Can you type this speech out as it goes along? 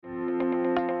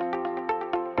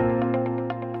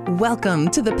Welcome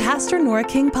to the Pastor Nora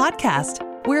King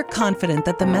podcast. We're confident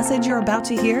that the message you're about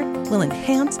to hear will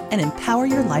enhance and empower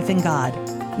your life in God.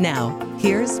 Now,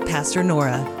 here's Pastor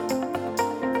Nora.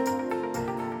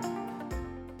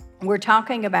 We're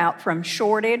talking about from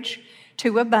shortage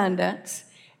to abundance,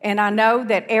 and I know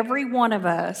that every one of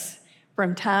us,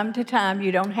 from time to time,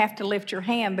 you don't have to lift your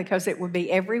hand because it would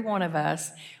be every one of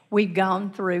us, we've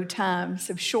gone through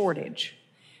times of shortage.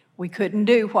 We couldn't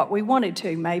do what we wanted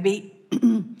to. Maybe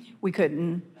we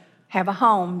couldn't have a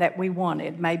home that we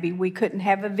wanted. Maybe we couldn't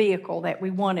have a vehicle that we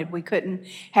wanted. We couldn't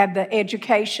have the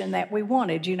education that we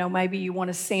wanted. You know, maybe you want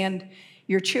to send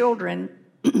your children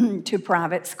to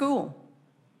private school.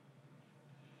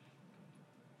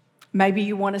 Maybe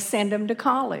you want to send them to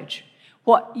college.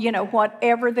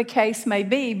 Whatever the case may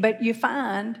be, but you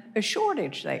find a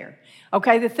shortage there.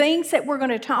 Okay, the things that we're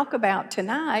going to talk about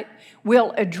tonight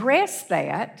will address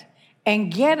that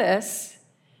and get us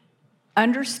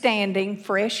understanding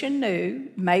fresh and new.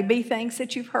 Maybe things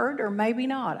that you've heard or maybe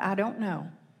not. I don't know.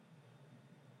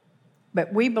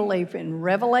 But we believe in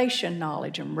revelation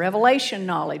knowledge, and revelation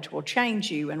knowledge will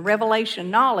change you. And revelation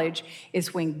knowledge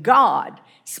is when God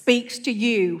speaks to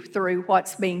you through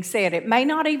what's being said. It may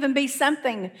not even be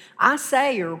something I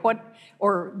say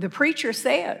or the preacher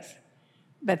says,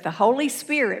 but the Holy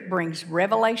Spirit brings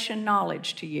revelation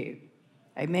knowledge to you.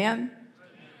 Amen?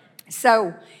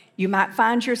 So you might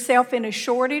find yourself in a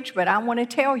shortage, but I want to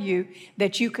tell you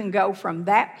that you can go from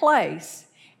that place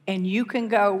and you can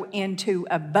go into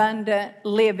abundant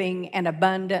living and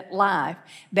abundant life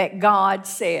that God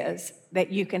says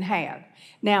that you can have.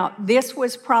 Now, this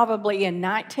was probably in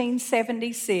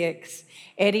 1976.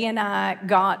 Eddie and I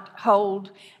got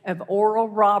hold of Oral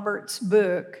Roberts'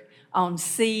 book on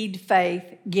seed faith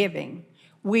giving.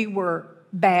 We were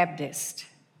Baptist,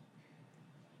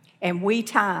 and we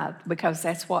tithed because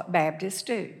that's what Baptists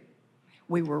do.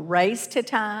 We were raised to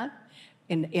tithe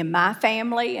in my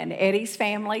family and Eddie's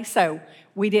family, so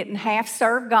we didn't half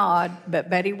serve God, but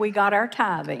Betty, we got our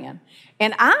tithe in.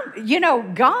 And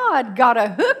God got a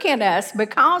hook in us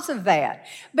because of that.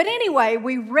 But anyway,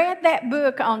 we read that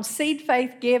book on seed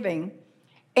faith giving,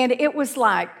 and it was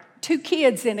like two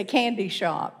kids in a candy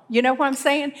shop. You know what I'm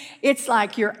saying? It's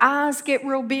like your eyes get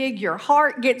real big, your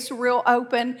heart gets real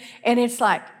open, and it's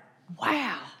like,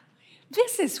 wow,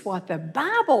 this is what the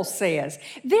Bible says.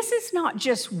 This is not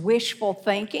just wishful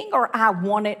thinking or I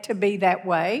want it to be that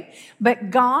way,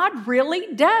 but God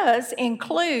really does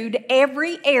include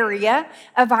every area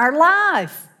of our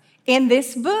life in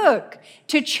this book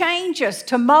to change us,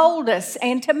 to mold us,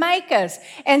 and to make us.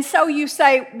 And so you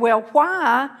say, well,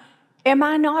 why am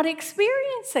I not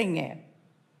experiencing it?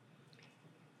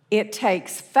 It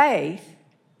takes faith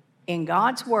in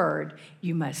God's word.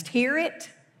 You must hear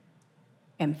it,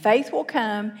 and faith will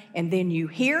come, and then you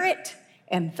hear it,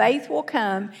 and faith will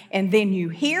come, and then you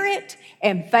hear it,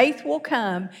 and faith will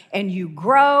come, and you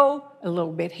grow a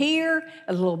little bit here,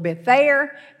 a little bit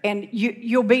there, and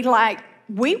you'll be like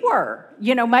we were.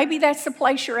 Maybe that's the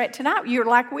place you're at tonight. You're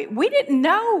like, we didn't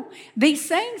know these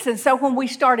things, and so when we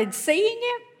started seeing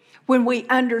it, when we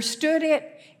understood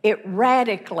it, it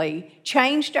radically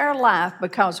changed our life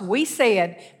because we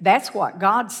said, that's what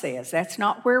God says. That's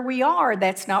not where we are.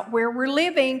 That's not where we're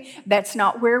living. That's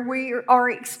not where we are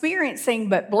experiencing.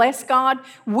 But bless God,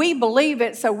 we believe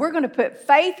it. So we're going to put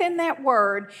faith in that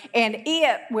word, and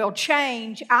it will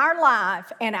change our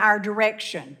life and our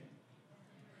direction.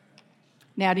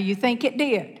 Now, do you think it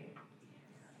did?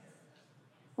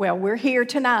 Well, we're here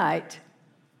tonight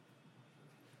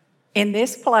in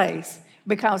this place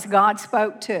because God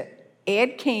spoke to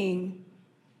Ed King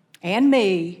and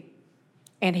me,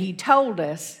 and he told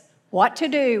us what to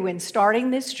do in starting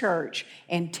this church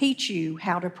and teach you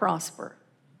how to prosper.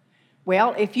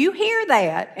 Well, if you hear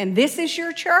that and this is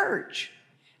your church,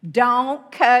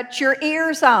 don't cut your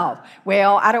ears off.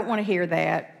 Well, I don't want to hear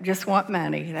that. Just want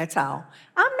money, that's all.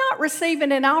 I'm not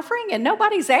receiving an offering, and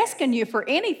nobody's asking you for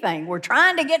anything. We're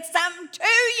trying to get something to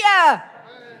you.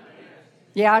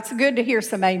 Yeah, it's good to hear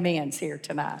some amens here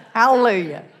tonight.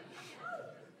 Hallelujah.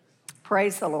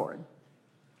 Praise the Lord.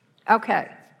 Okay.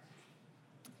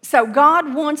 So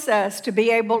God wants us to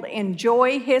be able to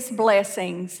enjoy His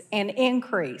blessings and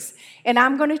increase. And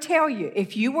I'm going to tell you,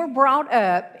 if you were brought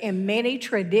up in many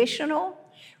traditional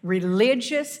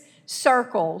religious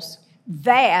circles,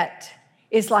 that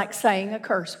is like saying a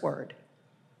curse word.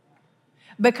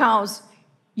 Because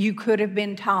you could have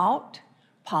been taught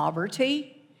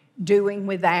poverty, doing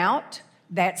without,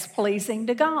 that's pleasing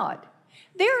to God.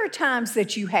 There are times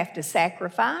that you have to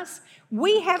sacrifice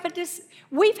we've had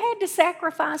to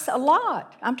sacrifice a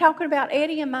lot. I'm talking about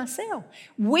Eddie and myself.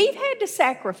 We've had to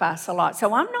sacrifice a lot.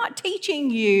 So I'm not teaching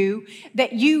you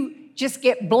that you just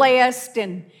get blessed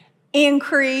and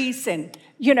increase and,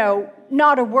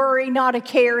 not a worry, not a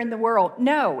care in the world.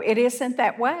 No, it isn't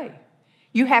that way.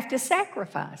 You have to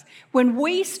sacrifice. When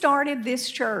we started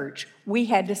this church, we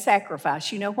had to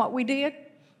sacrifice. You know what we did?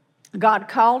 God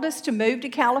called us to move to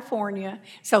California,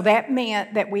 so that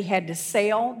meant that we had to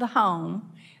sell the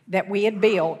home that we had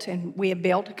built, and we had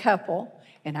built a couple,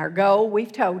 and our goal,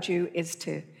 we've told you, is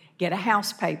to get a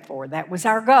house paid for. That was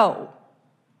our goal.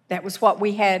 That was what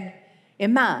we had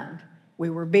in mind. We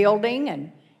were building,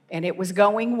 and it was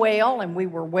going well, and we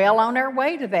were well on our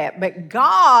way to that, but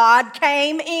God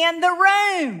came in the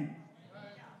room.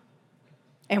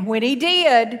 And when He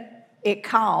did, it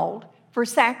called for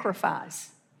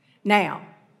sacrifice. Now,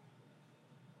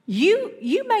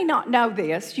 you may not know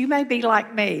this. You may be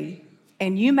like me,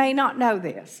 and you may not know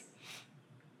this.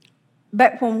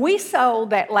 But when we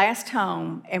sold that last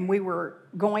home and we were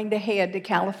going to head to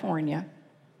California,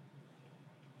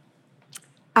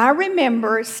 I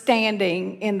remember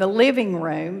standing in the living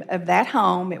room of that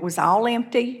home. It was all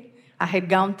empty. I had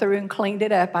gone through and cleaned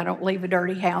it up. I don't leave a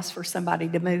dirty house for somebody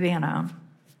to move in on.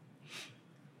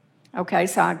 Okay,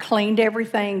 so I cleaned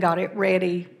everything, got it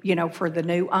ready, for the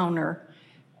new owner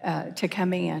to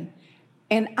come in.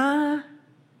 And I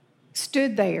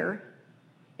stood there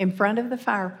in front of the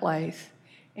fireplace,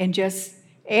 and just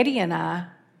Eddie and I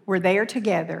were there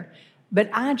together, but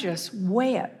I just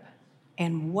wept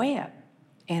and wept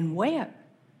and wept.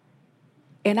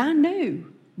 And I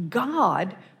knew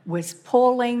God was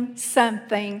pulling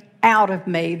something out of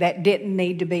me that didn't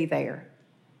need to be there.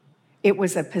 It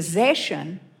was a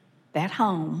possession, that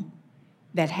home,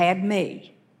 that had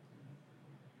me,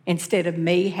 instead of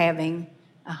me having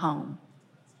a home.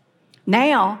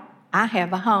 Now I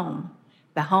have a home.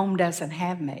 The home doesn't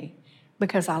have me,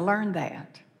 because I learned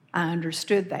that. I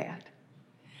understood that.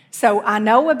 So I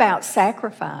know about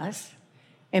sacrifice,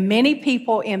 and many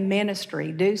people in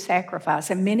ministry do sacrifice,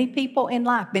 and many people in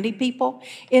life, many people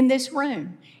in this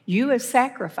room, you have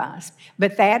sacrificed,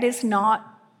 but that is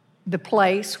not the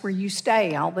place where you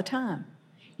stay all the time.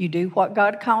 You do what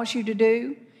God calls you to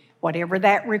do, whatever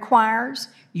that requires,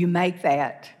 you make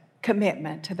that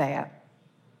commitment to that.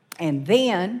 And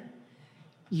then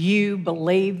you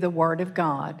believe the Word of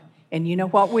God. And you know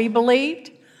what we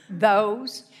believed?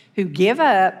 Those who give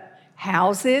up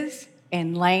houses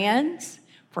and lands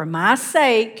for my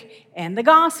sake and the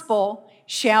gospel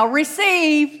shall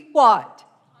receive what?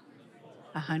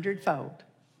 100-fold.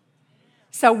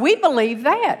 So we believe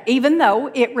that, even though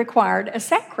it required a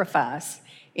sacrifice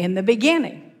in the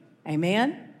beginning.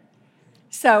 Amen?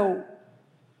 So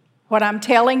what I'm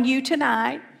telling you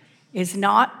tonight is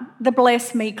not the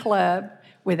Bless Me Club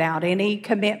without any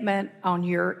commitment on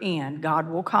your end. God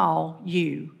will call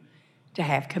you to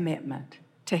have commitment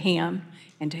to Him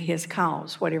and to His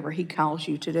cause, whatever He calls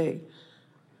you to do.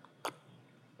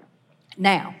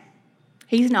 Now,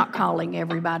 He's not calling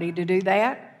everybody to do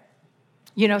that.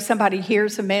 Somebody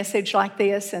hears a message like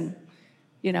this and,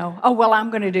 oh, well, I'm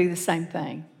going to do the same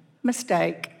thing.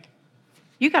 Mistake.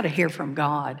 You got to hear from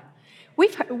God.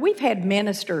 We've had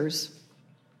ministers,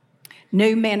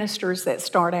 new ministers that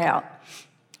start out,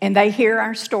 and they hear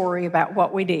our story about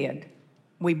what we did.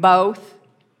 We both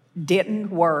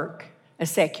didn't work a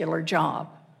secular job.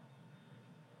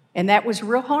 And that was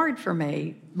real hard for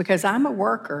me, because I'm a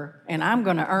worker and I'm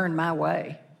going to earn my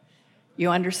way. You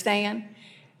understand?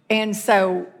 And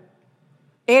so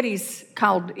Eddie's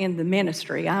called in the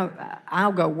ministry.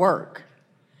 I'll go work.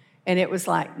 And it was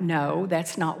like, no,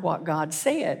 that's not what God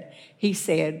said. He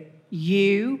said,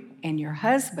 you and your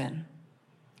husband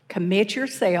commit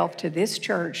yourself to this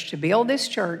church, to build this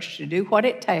church, to do what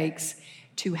it takes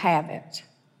to have it.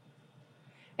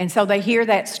 And so they hear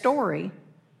that story,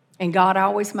 and God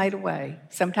always made a way.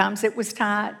 Sometimes it was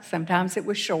tight, sometimes it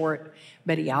was short,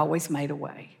 but He always made a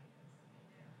way.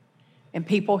 And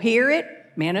people hear it,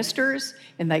 ministers,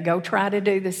 and they go try to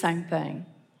do the same thing.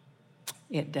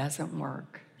 It doesn't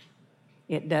work.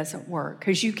 It doesn't work,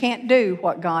 because you can't do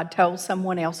what God told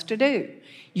someone else to do.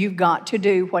 You've got to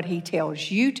do what He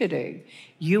tells you to do.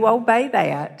 You obey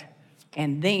that,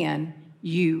 and then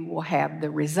you will have the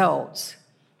results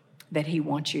that He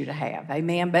wants you to have.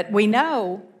 Amen? But we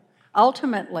know,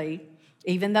 ultimately,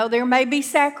 even though there may be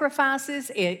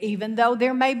sacrifices, even though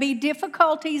there may be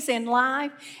difficulties in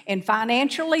life and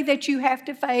financially that you have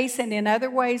to face, and in other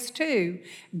ways too,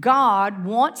 God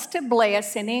wants to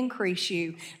bless and increase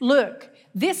you. Look,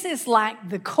 this is like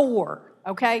the core.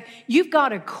 okay? You've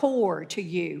got a core to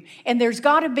you, and there's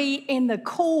got to be in the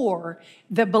core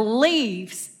the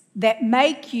beliefs that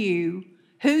make you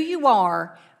who you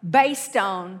are based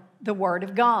on the Word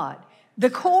of God. The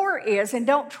core is, and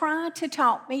don't try to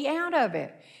talk me out of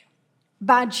it,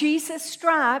 by Jesus'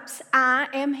 stripes I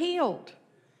am healed.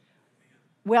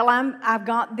 Well, I've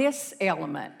got this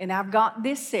element and I've got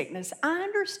this sickness. I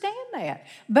understand that.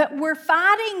 But we're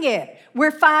fighting it.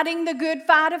 We're fighting the good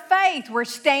fight of faith. We're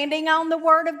standing on the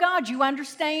Word of God. You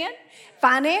understand?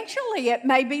 Financially, it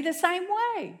may be the same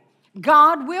way.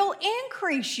 God will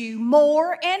increase you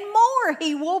more and more.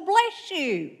 He will bless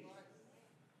you.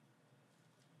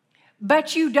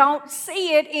 But you don't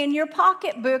see it in your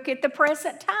pocketbook at the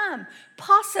present time,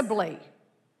 possibly.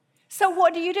 So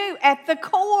what do? At the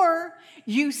core,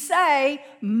 you say,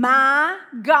 my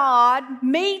God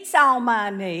meets all my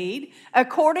need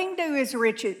according to His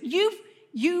riches.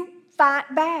 You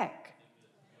fight back.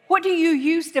 What do you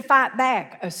use to fight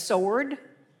back? A sword?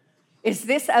 Is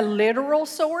this a literal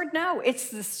sword? No, it's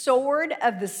the sword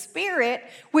of the Spirit,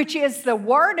 which is the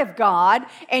Word of God,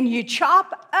 and you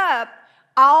chop up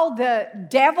all the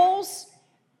devil's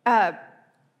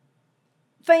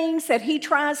things that he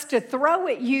tries to throw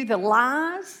at you, the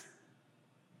lies,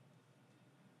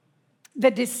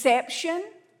 the deception,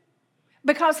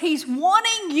 because he's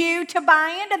wanting you to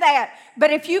buy into that.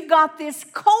 But if you've got this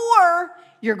core,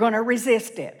 you're going to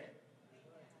resist it.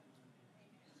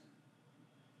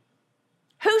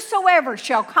 Whosoever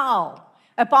shall call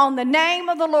upon the name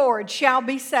of the Lord shall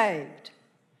be saved.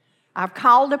 I've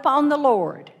called upon the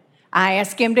Lord. I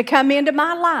asked Him to come into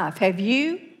my life. Have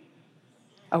you?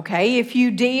 Okay, if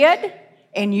you did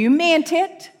and you meant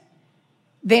it,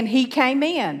 then He came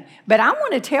in. But I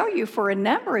want to tell you, for a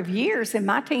number of years, in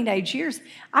my teenage years,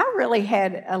 I really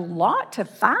had a lot to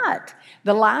fight.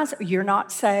 The lies, you're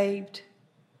not saved.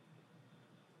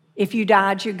 If you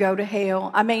died, you go to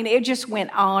hell. I mean, it just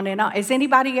went on and on. Has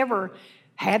anybody ever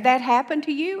had that happen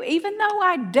to you? Even though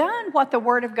I'd done what the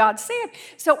Word of God said.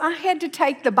 So I had to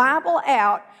take the Bible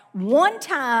out one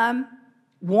time,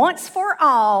 once for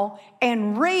all,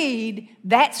 and read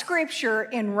that scripture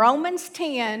in Romans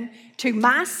 10 to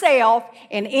myself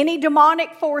and any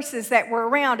demonic forces that were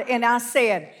around. And I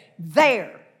said,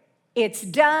 there, it's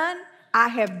done. I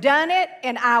have done it,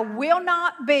 and I will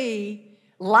not be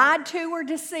lied to or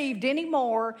deceived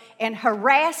anymore and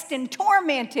harassed and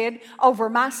tormented over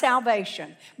my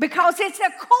salvation, because it's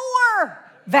a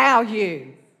core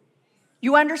value.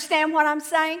 You understand what I'm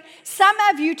saying? Some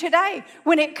of you today,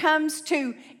 when it comes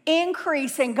to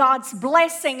increase in God's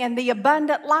blessing and the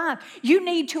abundant life, you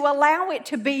need to allow it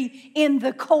to be in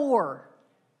the core.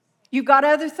 You've got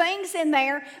other things in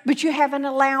there, but you haven't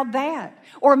allowed that.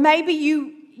 Or maybe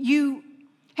you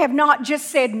have not just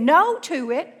said no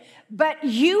to it, but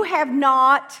you have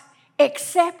not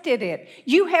accepted it.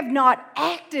 You have not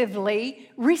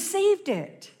actively received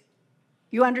it.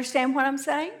 You understand what I'm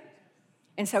saying?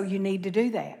 And so you need to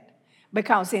do that.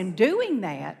 Because in doing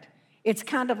that, it's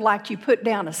kind of like you put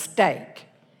down a stake.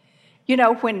 You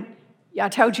know, when I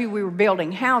told you we were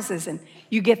building houses and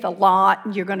you get the lot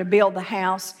and you're going to build the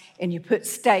house and you put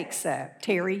stakes up.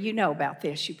 Terry, you know about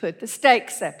this. You put the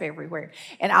stakes up everywhere.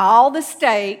 And all the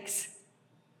stakes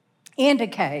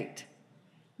indicate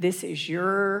this is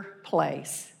your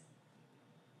place.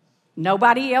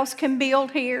 Nobody else can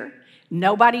build here.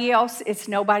 It's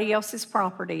nobody else's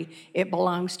property. It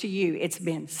belongs to you. It's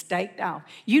been staked off.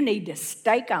 You need to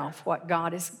stake off what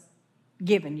God has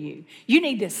given you. You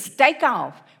need to stake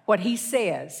off what He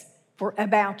says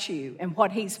about you and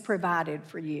what He's provided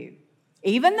for you.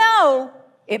 Even though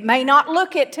it may not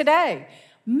look it today.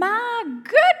 My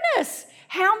goodness,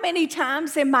 how many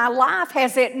times in my life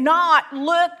has it not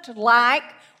looked like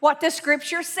what the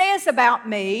Scripture says about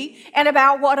me and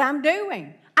about what I'm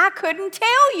doing? I couldn't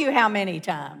tell you how many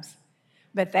times.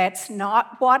 But that's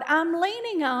not what I'm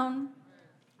leaning on.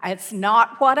 It's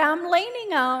not what I'm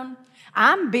leaning on.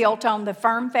 I'm built on the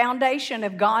firm foundation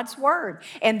of God's Word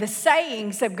and the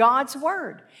sayings of God's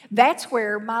Word. That's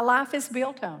where my life is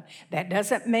built on. That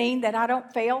doesn't mean that I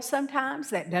don't fail sometimes.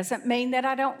 That doesn't mean that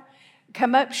I don't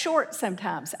come up short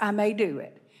sometimes. I may do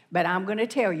it. But I'm going to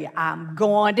tell you, I'm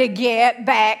going to get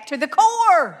back to the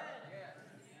core.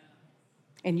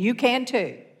 And you can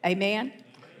too. Amen?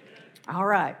 All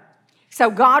right.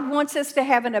 So God wants us to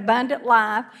have an abundant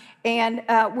life. And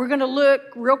we're going to look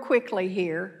real quickly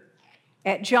here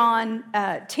at John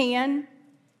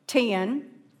 10:10.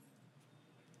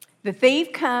 The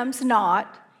thief comes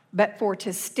not, but for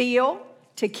to steal,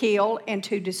 to kill, and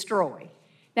to destroy.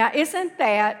 Now, isn't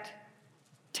that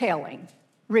telling,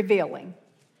 revealing?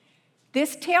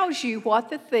 This tells you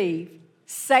what the thief,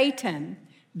 Satan,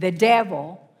 the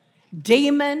devil,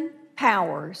 demon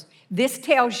powers, this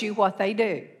tells you what they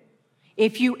do.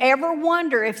 If you ever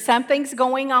wonder if something's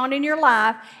going on in your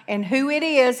life and who it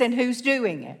is and who's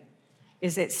doing it,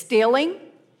 is it stealing?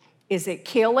 Is it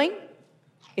killing?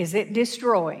 Is it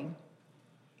destroying?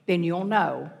 Then you'll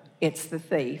know it's the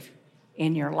thief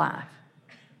in your life.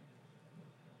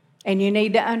 And you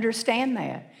need to understand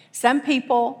that. Some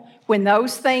people, when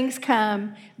those things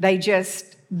come, they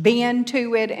just bend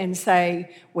to it and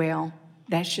say, well,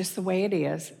 that's just the way it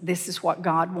is. This is what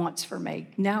God wants for me.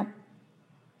 No,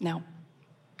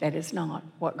 that is not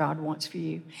what God wants for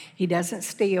you. He doesn't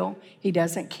steal. He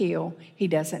doesn't kill. He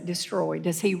doesn't destroy.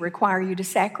 Does He require you to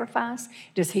sacrifice?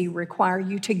 Does He require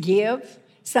you to give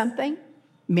something?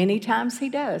 Many times He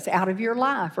does, out of your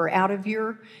life or out of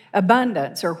your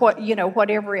abundance or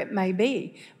whatever it may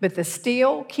be. But the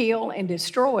steal, kill, and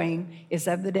destroying is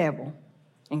of the devil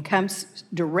and comes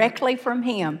directly from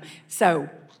him. So,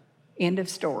 end of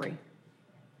story.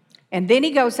 And then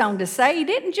he goes on to say, he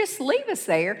didn't just leave us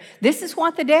there. This is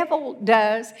what the devil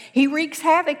does. He wreaks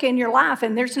havoc in your life,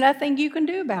 and there's nothing you can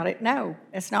do about it. No,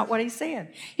 that's not what he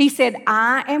said. He said,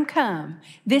 I am come.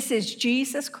 This is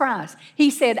Jesus Christ. He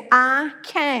said, I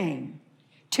came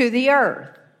to the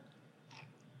earth.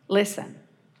 Listen,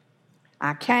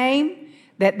 I came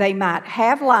that they might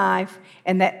have life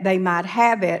and that they might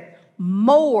have it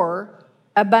more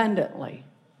abundantly.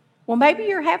 Well, maybe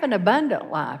you're having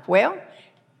abundant life. Well,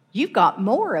 you've got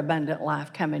more abundant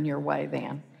life coming your way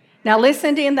then. Now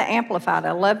listen to in the Amplified.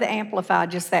 I love the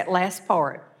Amplified, just that last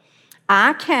part.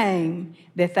 I came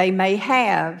that they may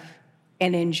have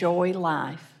and enjoy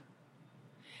life.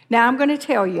 Now I'm going to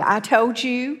tell you, I told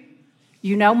you,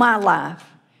 you know my life,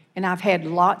 and I've had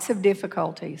lots of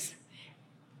difficulties.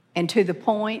 And to the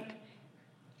point,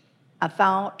 I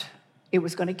thought it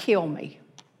was going to kill me.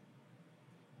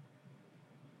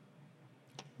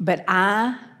 But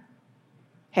I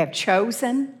have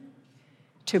chosen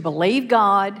to believe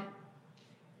God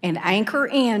and anchor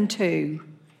into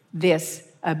this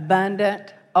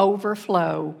abundant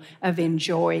overflow of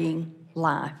enjoying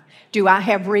life. Do I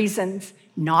have reasons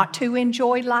not to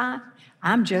enjoy life?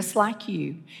 I'm just like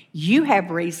you. You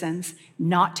have reasons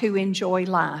not to enjoy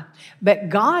life. But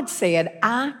God said,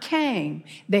 I came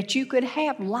that you could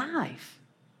have life,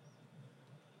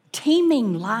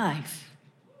 teeming life.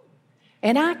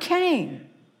 And I came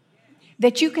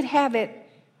that you could have it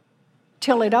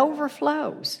till it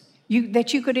overflows,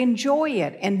 that you could enjoy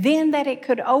it, and then that it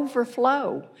could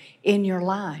overflow in your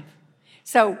life.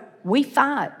 So we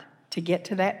fight to get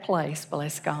to that place,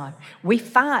 bless God. We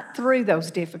fight through those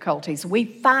difficulties. We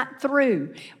fight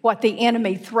through what the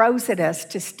enemy throws at us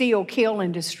to steal, kill,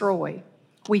 and destroy.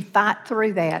 We fight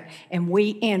through that, and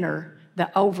we enter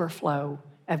the overflow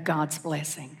of God's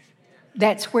blessings.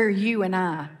 That's where you and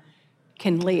I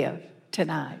can live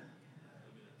tonight.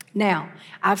 Now,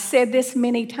 I've said this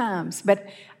many times, but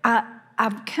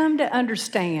I've come to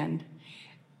understand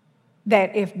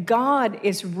that if God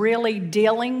is really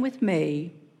dealing with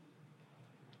me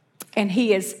and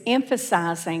He is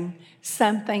emphasizing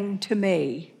something to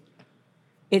me,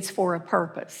 it's for a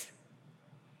purpose.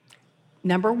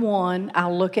 Number one,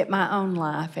 I'll look at my own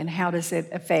life and how does it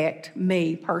affect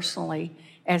me personally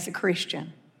as a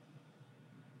Christian.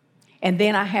 And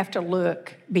then I have to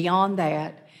look beyond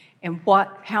that and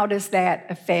how does that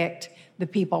affect the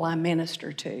people I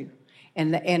minister to.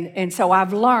 And so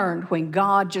I've learned when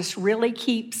God just really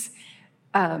keeps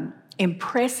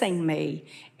impressing me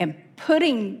and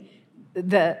putting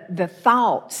the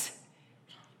thoughts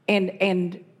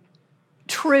and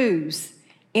truths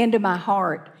into my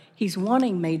heart, He's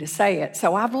wanting me to say it.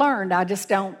 So I've learned I just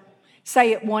don't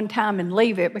say it one time and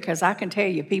leave it, because I can tell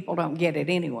you people don't get it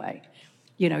anyway.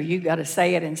 You know, you got to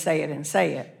say it and say it and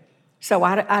say it. So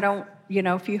I don't,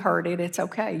 if you heard it, it's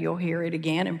okay. You'll hear it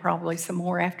again and probably some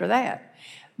more after that.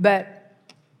 But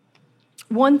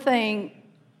one thing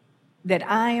that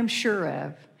I am sure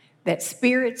of, that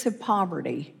spirits of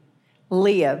poverty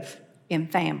live in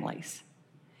families.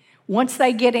 Once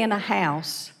they get in a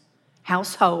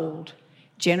household,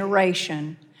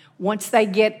 generation, once they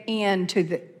get into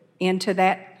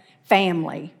that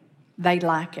family, they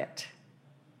like it.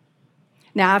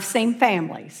 Now, I've seen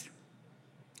families,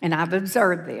 and I've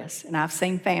observed this, and I've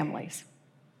seen families.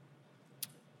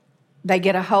 They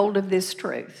get a hold of this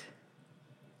truth.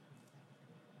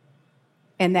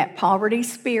 And that poverty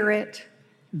spirit,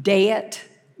 debt,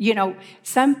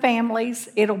 some families,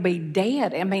 it'll be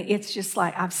debt. I mean, it's just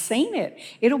like, I've seen it.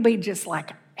 It'll be just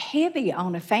like heavy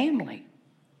on a family.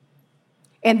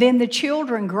 And then the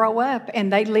children grow up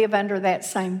and they live under that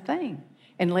same thing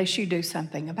unless you do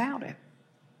something about it.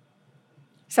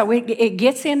 So it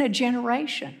gets in a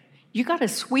generation. You got to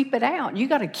sweep it out. You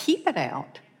got to keep it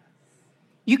out.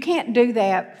 You can't do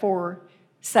that for,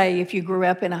 say, if you grew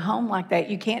up in a home like that,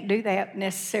 you can't do that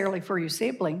necessarily for your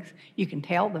siblings. You can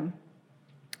tell them,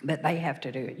 but they have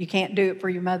to do it. You can't do it for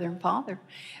your mother and father.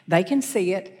 They can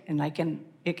see it, and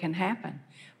it can happen.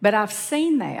 But I've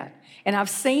seen that, and I've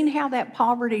seen how that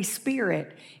poverty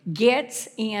spirit gets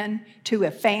into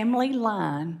a family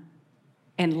line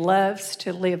and loves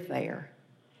to live there.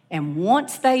 And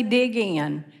once they dig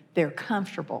in, they're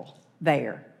comfortable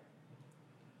there.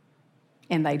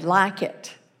 And they like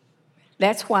it.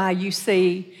 That's why you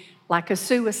see like a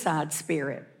suicide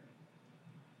spirit.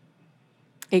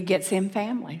 It gets in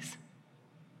families.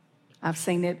 I've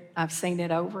seen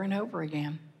it over and over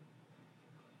again.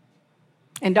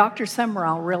 And Dr.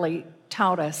 Summerall really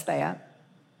taught us that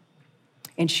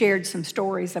and shared some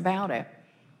stories about it.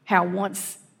 How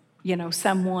once,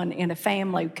 someone in a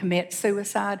family commits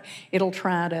suicide, it'll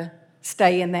try to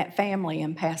stay in that family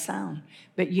and pass on.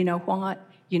 But you know what?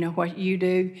 You know what you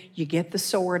do? You get the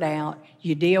sword out,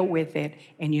 you deal with it,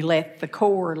 and you let the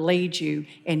core lead you,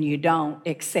 and you don't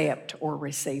accept or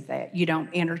receive that. You don't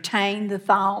entertain the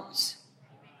thoughts.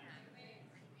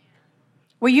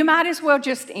 Well, you might as well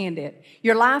just end it.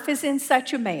 Your life is in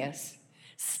such a mess.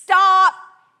 Stop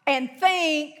and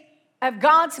think of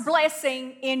God's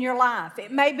blessing in your life.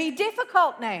 It may be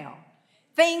difficult now.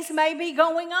 Things may be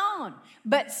going on.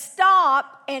 But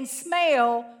stop and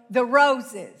smell the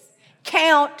roses.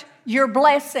 Count your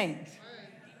blessings.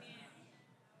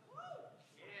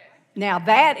 Now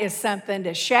that is something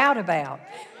to shout about,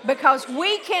 because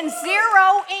we can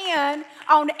zero in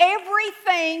on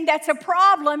everything that's a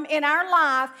problem in our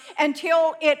life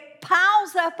until it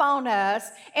piles up on us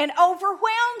and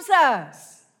overwhelms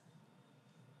us.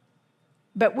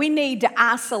 But we need to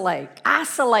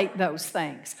isolate those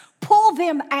things. Pull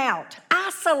them out,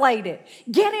 isolate it,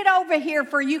 get it over here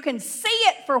for you can see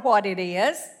it for what it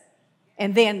is,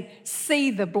 and then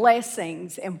see the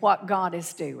blessings and what God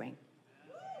is doing.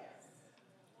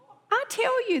 I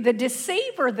tell you, the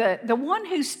deceiver, the one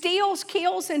who steals,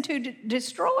 kills, and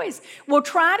destroys, will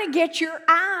try to get your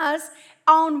eyes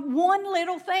on one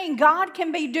little thing. God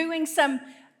can be doing some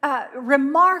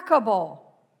remarkable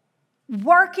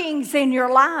workings in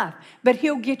your life, but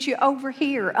he'll get you over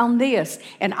here on this,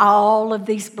 and all of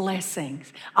these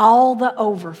blessings, all the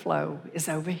overflow is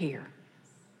over here,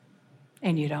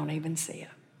 and you don't even see it.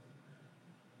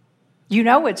 You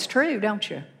know it's true, don't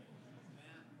you?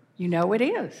 You know it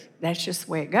is. That's just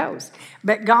the way it goes.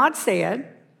 But God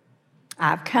said,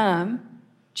 I've come,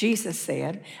 Jesus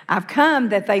said, I've come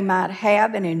that they might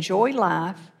have and enjoy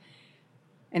life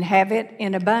and have it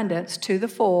in abundance to the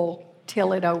full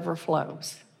till it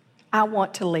overflows. I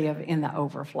want to live in the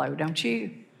overflow, don't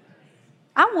you?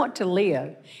 I want to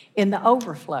live in the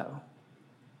overflow.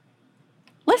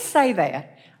 Let's say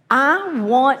that. I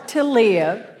want to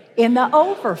live in the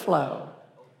overflow.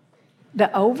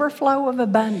 The overflow of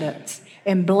abundance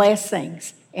and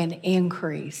blessings and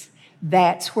increase.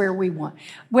 That's where we want.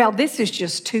 Well, this is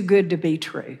just too good to be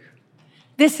true.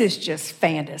 This is just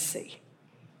fantasy.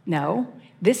 No,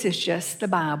 this is just the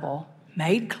Bible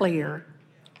made clear,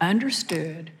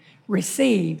 understood,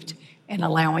 received, and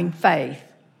allowing faith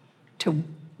to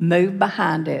move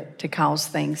behind it to cause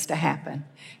things to happen,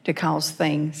 to cause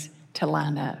things to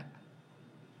line up.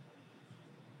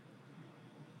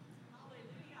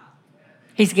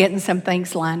 He's getting some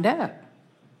things lined up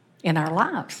in our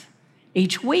lives.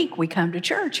 Each week we come to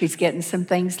church, he's getting some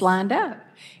things lined up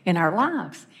in our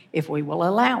lives, if we will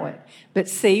allow it. But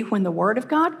see, when the Word of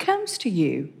God comes to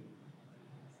you,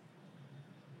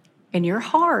 and your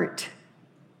heart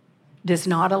does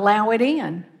not allow it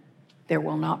in, there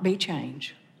will not be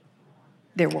change.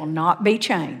 There will not be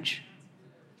change.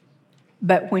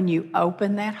 But when you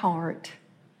open that heart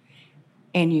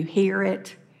and you hear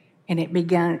it, and it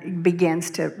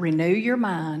begins to renew your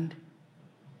mind,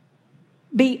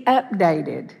 be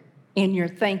updated in your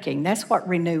thinking. That's what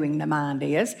renewing the mind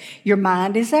is. Your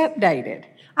mind is updated.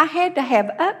 I had to have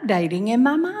updating in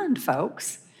my mind,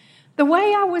 folks. The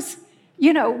way I was,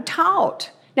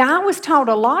 taught. Now, I was taught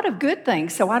a lot of good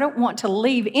things, so I don't want to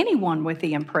leave anyone with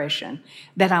the impression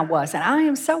that I wasn't. I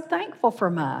am so thankful for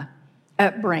my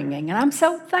upbringing, and I'm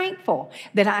so thankful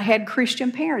that I had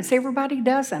Christian parents. Everybody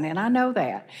doesn't, and I know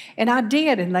that. And I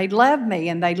did, and they loved me,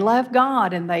 and they loved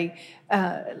God, and they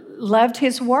loved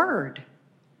His Word.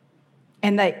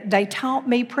 And they taught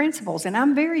me principles, and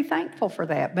I'm very thankful for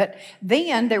that. But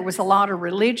then there was a lot of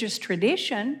religious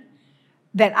tradition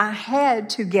that I had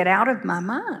to get out of my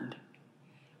mind.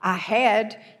 I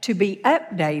had to be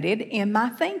updated in my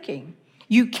thinking.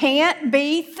 You can't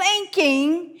be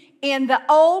thinking in the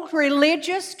old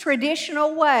religious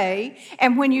traditional way,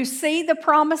 and when you see the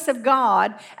promise of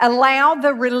God, allow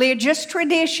the religious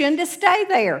tradition to stay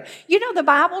there. You know, the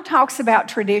Bible talks about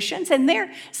traditions, and there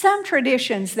are some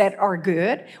traditions that are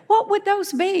good. What would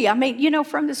those be? I mean, you know,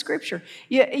 from the scripture,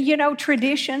 you know,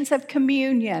 traditions of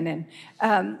communion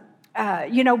and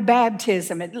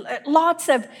baptism, and lots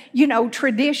of,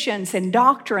 traditions and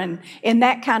doctrine and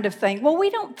that kind of thing. Well, we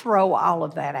don't throw all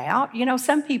of that out. You know,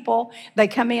 some people, they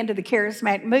come into the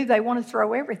charismatic move, they want to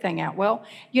throw everything out. Well,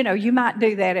 you might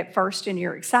do that at first in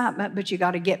your excitement, but you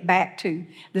got to get back to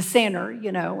the center,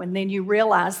 and then you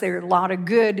realize there are a lot of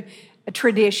good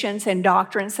traditions and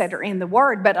doctrines that are in the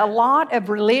Word, but a lot of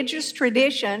religious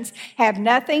traditions have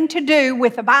nothing to do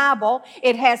with the Bible.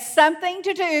 It has something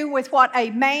to do with what a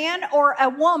man or a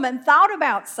woman thought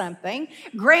about something.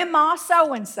 Grandma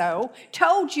so-and-so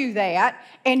told you that,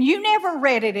 and you never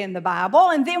read it in the Bible,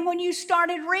 and then when you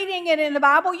started reading it in the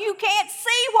Bible, you can't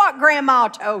see what Grandma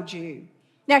told you.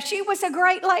 Now, she was a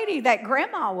great lady, that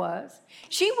Grandma was.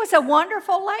 She was a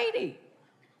wonderful lady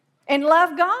and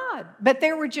loved God. But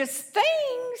there were just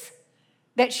things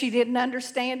that she didn't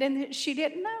understand and that she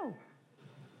didn't know.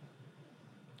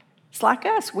 It's like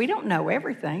us. We don't know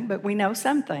everything, but we know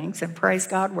some things, and praise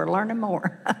God, we're learning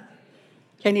more.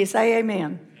 Can you say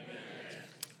amen?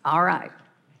 All right.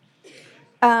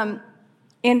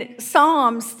 In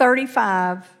Psalms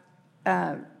 35,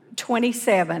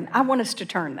 27, I want us to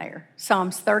turn there.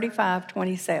 Psalms 35,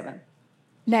 27.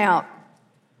 Now,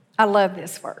 I love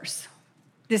this verse.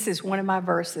 This is one of my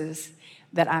verses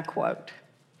that I quote.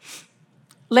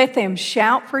 Let them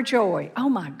shout for joy. Oh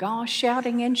my gosh,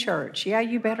 shouting in church. Yeah,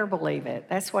 you better believe it.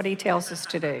 That's what he tells us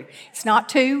to do. It's not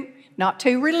too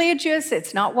religious.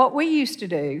 It's not what we used to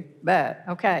do, but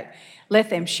okay. Let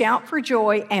them shout for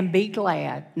joy and be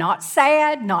glad. Not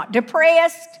sad, not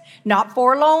depressed, not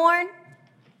forlorn,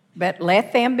 but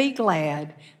let them be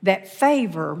glad that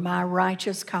favor my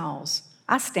righteous cause.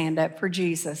 I stand up for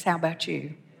Jesus. How about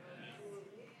you?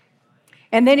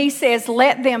 And then he says,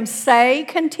 let them say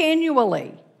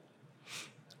continually.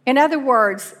 In other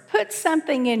words, put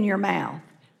something in your mouth.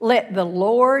 Let the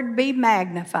Lord be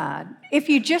magnified. If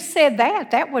you just said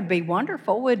that, that would be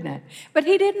wonderful, wouldn't it? But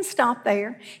he didn't stop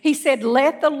there. He said,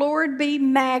 let the Lord be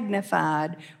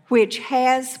magnified, which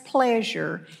has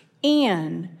pleasure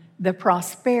in the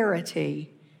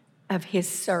prosperity of his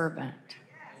servant.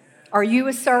 Are you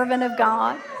a servant of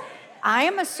God? I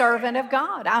am a servant of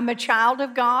God. I'm a child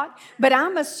of God, but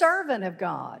I'm a servant of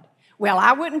God. Well,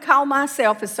 I wouldn't call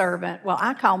myself a servant. Well,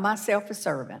 I call myself a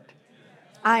servant.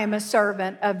 I am a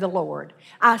servant of the Lord.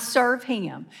 I serve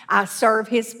him. I serve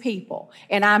his people.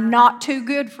 And I'm not too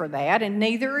good for that, and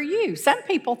neither are you. Some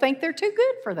people think they're too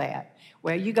good for that.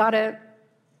 Well, you got to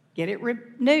get it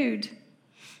renewed.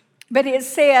 But it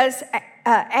says,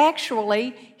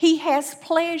 actually, he has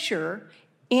pleasure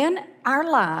in our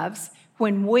lives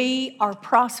when we are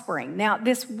prospering. Now,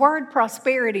 this word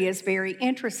prosperity is very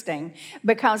interesting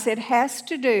because it has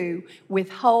to do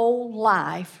with whole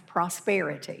life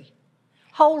prosperity.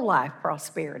 Whole life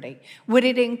prosperity. Would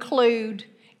it include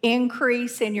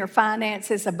increase in your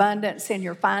finances, abundance in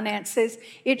your finances?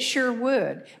 It sure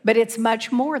would, but it's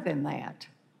much more than that.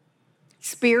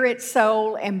 Spirit,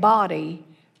 soul, and body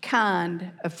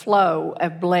kind of flow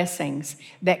of blessings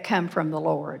that come from the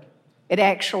Lord. It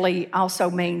actually also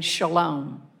means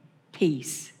shalom,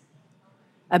 peace,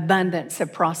 abundance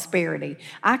of prosperity.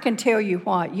 I can tell you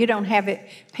what, you don't have it,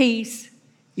 peace,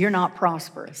 you're not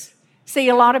prosperous. See,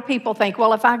 a lot of people think,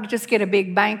 well, if I could just get a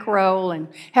big bankroll and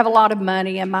have a lot of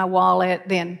money in my wallet,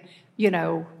 then,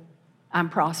 I'm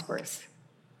prosperous.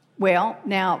 Well,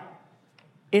 now,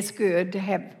 it's good to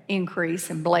have increase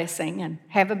and blessing and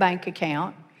have a bank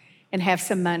account and have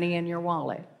some money in your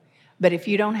wallet. But if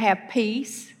you don't have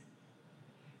peace,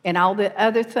 and all the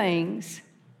other things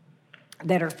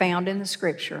that are found in the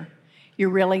scripture,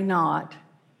 you're really not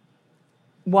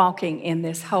walking in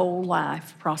this whole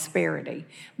life prosperity.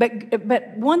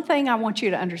 But one thing I want you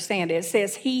to understand, it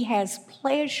says he has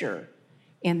pleasure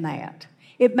in that.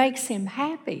 It makes him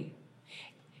happy.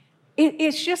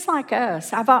 It's just like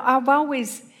us. I've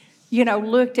always,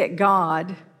 looked at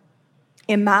God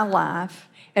in my life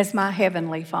as my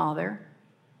heavenly Father,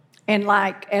 and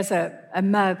like as a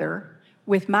mother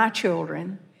with my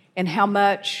children, and how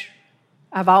much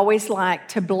I've always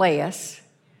liked to bless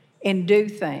and do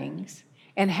things,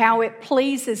 and how it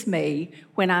pleases me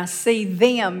when I see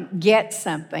them get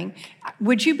something.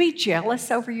 Would you be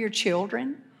jealous over your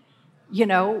children,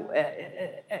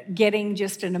 getting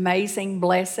just an amazing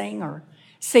blessing or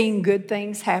seeing good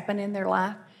things happen in their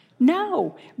life?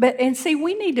 No, and see,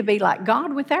 we need to be like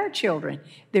God with our children.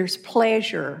 There's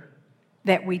pleasure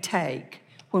that we take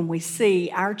when we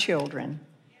see our children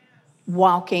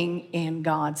walking in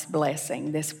God's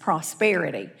blessing, this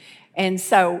prosperity. And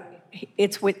so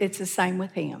it's the same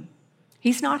with Him.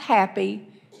 He's not happy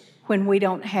when we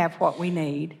don't have what we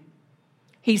need.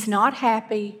 He's not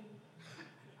happy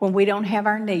when we don't have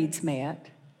our needs met.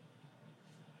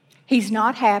 He's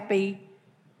not happy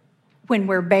when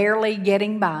we're barely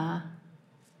getting by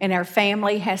and our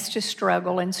family has to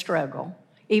struggle and struggle,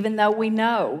 even though we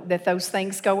know that those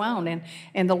things go on.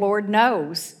 And the Lord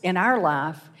knows in our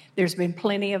life there's been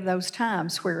plenty of those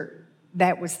times where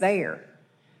that was there.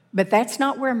 But that's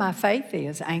not where my faith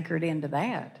is anchored into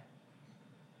that.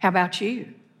 How about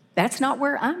you? That's not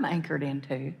where I'm anchored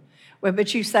into. Well,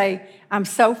 but you say, I'm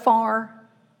so far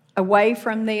away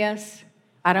from this,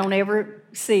 I don't ever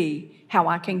see how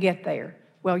I can get there.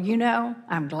 Well,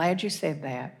 I'm glad you said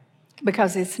that,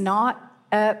 because it's not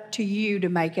up to you to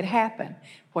make it happen.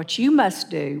 What you must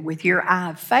do with your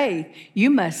eye of faith, you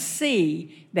must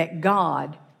see that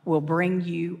God will bring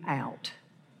you out.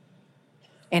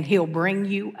 And He'll bring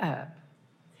you up.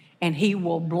 And He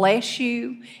will bless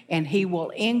you, and He will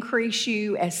increase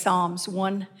you, as Psalms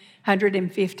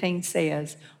 115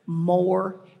 says,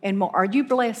 more and more. Are you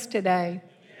blessed today?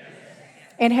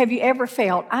 And have you ever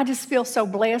felt, I just feel so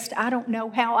blessed, I don't know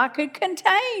how I could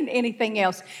contain anything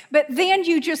else. But then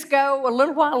you just go a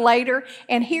little while later,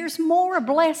 and here's more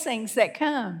blessings that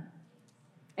come.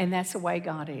 And that's the way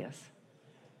God is.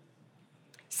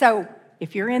 So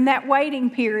if you're in that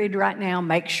waiting period right now,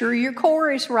 make sure your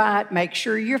core is right, make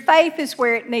sure your faith is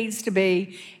where it needs to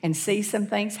be, and see some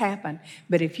things happen.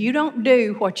 But if you don't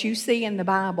do what you see in the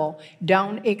Bible,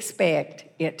 don't expect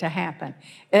it to happen.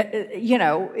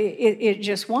 It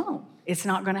just won't. It's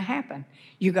not going to happen.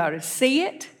 You got to see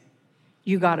it,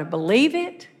 you got to believe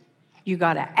it, you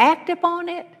got to act upon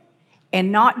it,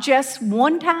 and not just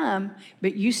one time,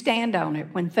 but you stand on it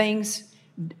when things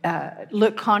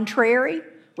look contrary.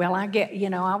 Well,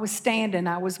 I was standing,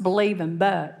 I was believing,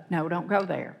 but no, don't go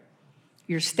there.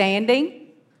 You're standing,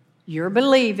 you're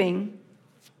believing,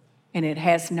 and it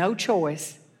has no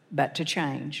choice but to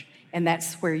change. And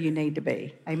that's where you need to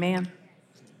be. Amen?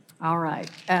 All right.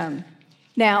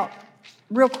 Now,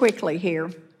 real quickly here,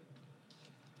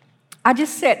 I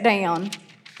just sat down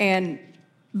and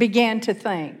began to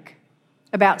think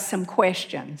about some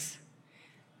questions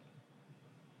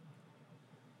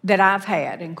that I've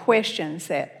had, and questions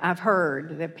that I've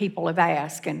heard that people have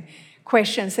asked, and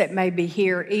questions that may be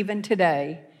here even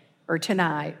today or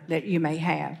tonight that you may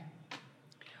have.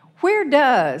 Where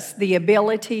does the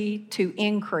ability to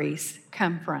increase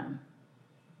come from?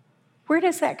 Where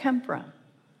does that come from?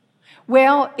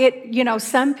 Well,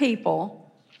 some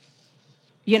people,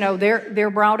 they're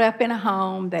brought up in a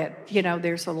home that,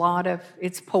 there's a lot of,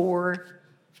 it's poor.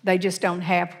 They just don't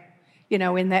have,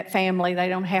 in that family, they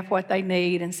don't have what they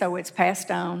need, and so it's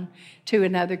passed on to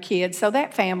another kid. So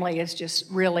that family is just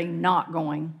really not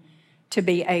going to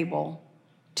be able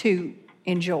to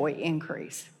enjoy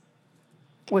increase.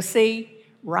 Well, see,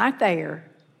 right there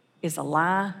is a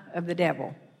lie of the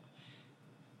devil.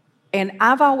 And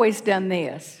I've always done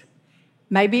this.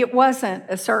 Maybe it wasn't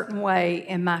a certain way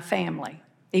in my family,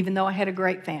 even though I had a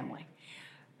great family.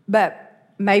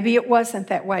 But maybe it wasn't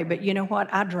that way. But you know what?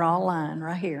 I draw a line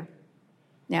right here.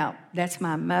 Now, that's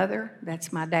my mother,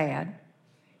 that's my dad,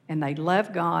 and they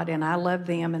love God, and I love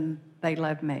them, and they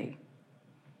love me.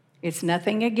 It's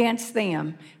nothing against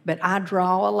them, but I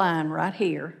draw a line right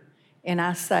here, and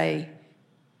I say,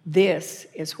 this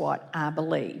is what I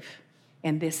believe,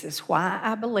 and this is why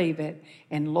I believe it,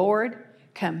 and Lord,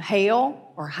 come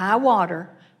hail or high water,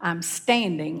 I'm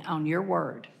standing on your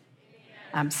word.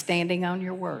 I'm standing on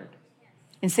your word.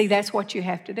 And see, that's what you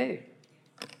have to do.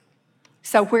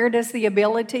 So where does the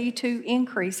ability to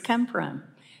increase come from?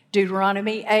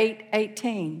 Deuteronomy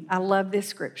 8:18. I love this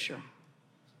scripture.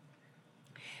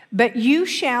 But you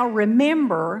shall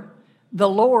remember the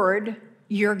Lord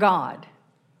your God.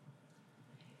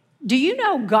 Do you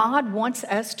know God wants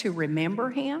us to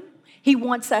remember Him? He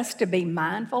wants us to be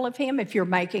mindful of Him. If you're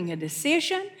making a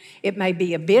decision, it may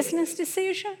be a business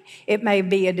decision. It may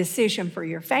be a decision for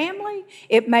your family.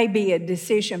 It may be a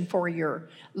decision for your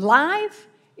life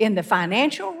in the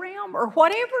financial realm, or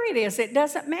whatever it is, it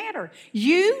doesn't matter.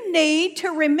 You need to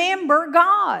remember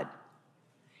God.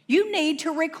 You need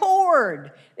to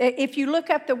record. If you look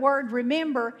up the word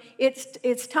remember,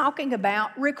 it's talking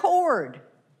about record.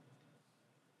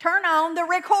 Turn on the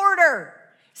recorder.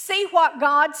 See what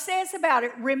God says about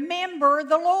it. Remember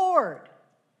the Lord.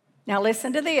 Now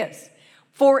listen to this.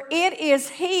 For it is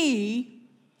He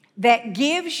that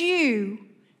gives you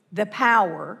the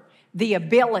power, the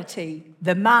ability,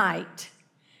 the might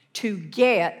to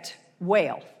get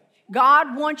wealth.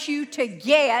 God wants you to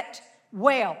get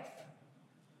wealth.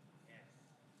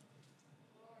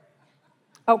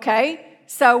 Okay,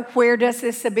 so where does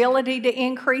this ability to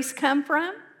increase come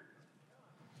from?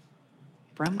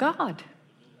 From God.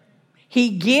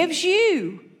 He gives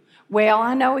you. Well,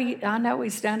 I know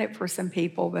He's done it for some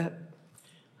people, but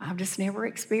I've just never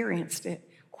experienced it.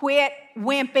 Quit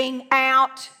wimping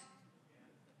out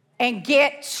and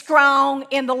get strong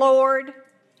in the Lord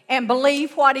and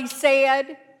believe what He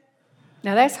said.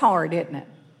 Now that's hard, isn't it?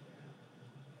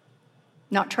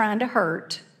 Not trying to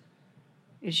hurt.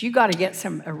 Is you got to get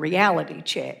a reality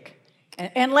check.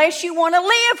 Unless you want to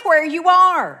live where you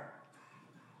are.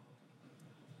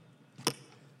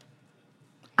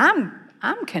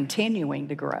 I'm continuing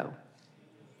to grow.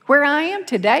 Where I am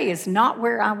today is not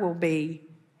where I will be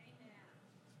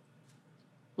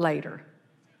later.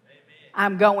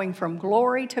 I'm going from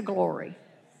glory to glory.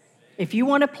 If you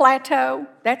want a plateau,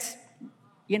 that's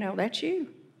you,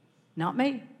 not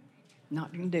me.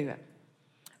 Not going to do it.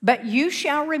 But you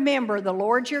shall remember the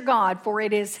Lord your God, for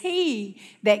it is He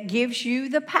that gives you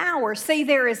the power. See,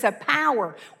 there is a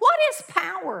power. What is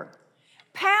power?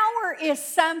 Power is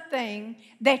something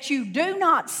that you do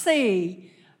not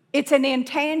see. It's an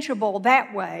intangible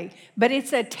that way, but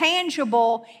it's a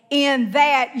tangible in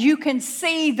that you can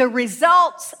see the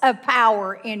results of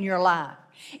power in your life.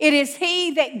 It is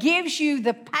He that gives you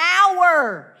the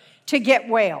power to get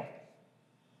well.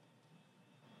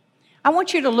 I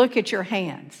want you to look at your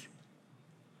hands.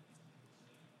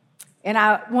 And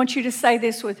I want you to say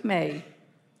this with me.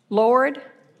 Lord,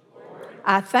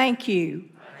 I thank you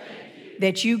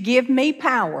that you give me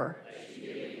power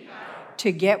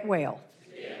to get well.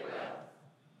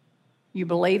 You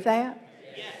believe that?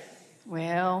 Yes.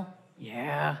 Well,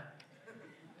 yeah.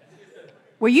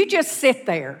 Well, you just sit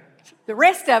there. The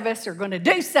rest of us are going to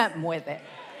do something with it.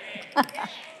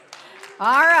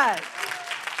 All right.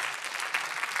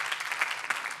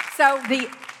 So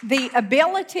the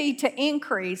ability to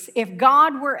increase, if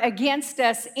God were against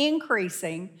us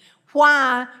increasing,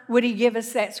 why would He give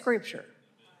us that scripture?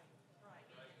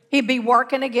 He'd be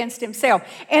working against Himself.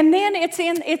 And then it's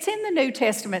in the New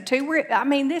Testament too.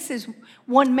 This is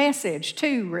one message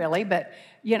too, really, but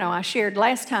I shared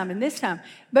last time and this time.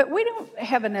 But we don't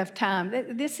have enough time.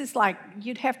 This is like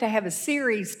you'd have to have a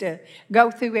series to go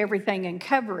through everything and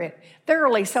cover it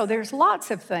thoroughly. So there's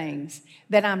lots of things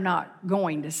that I'm not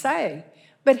going to say.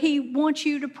 But He wants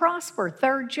you to prosper,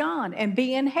 3 John, and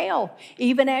be in health,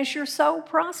 even as your soul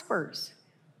prospers.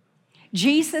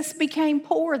 Jesus became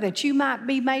poor that you might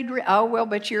be made rich. Oh, well,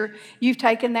 but you've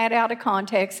taken that out of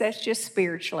context. That's just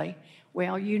spiritually.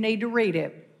 Well, you need to read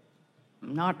it.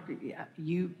 Not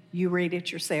you read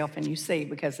it yourself and you see,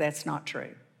 because that's not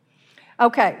true.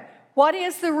 Okay, what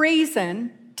is the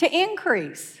reason to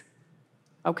increase?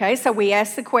 Okay, so we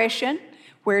ask the question,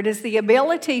 where does the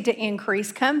ability to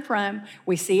increase come from?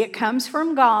 We see it comes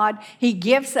from God. He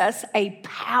gives us a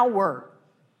power.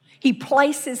 He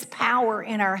places power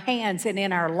in our hands and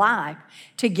in our life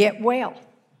to get wealth.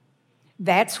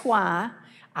 That's why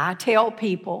I tell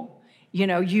people,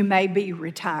 you may be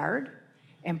retired,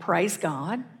 and praise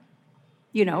God.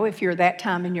 If you're that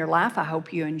time in your life, I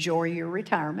hope you enjoy your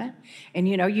retirement. And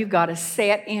you've got a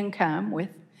set income with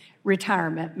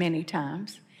retirement many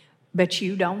times, but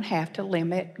you don't have to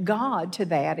limit God to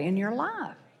that in your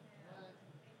life.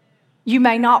 You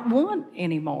may not want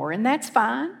any more, and that's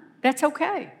fine. That's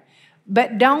okay.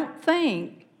 But don't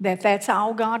think that that's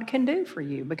all God can do for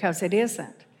you, because it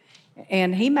isn't.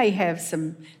 And He may have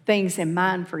some things in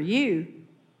mind for you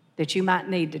that you might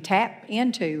need to tap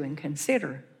into and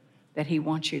consider that He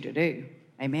wants you to do.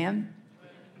 Amen?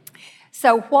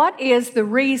 So what is the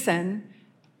reason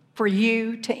for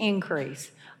you to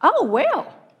increase? Oh,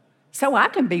 well, so I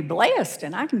can be blessed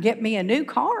and I can get me a new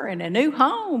car and a new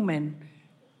home and,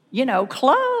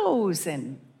 clothes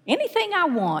and anything I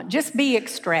want. Just be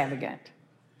extravagant.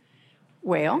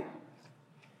 Well,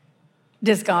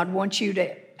 does God want you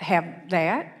to have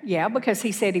that? Yeah, because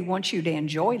He said He wants you to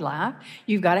enjoy life.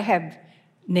 You've got to have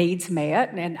needs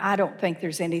met, and I don't think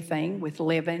there's anything with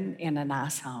living in a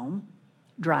nice home,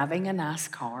 driving a nice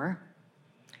car.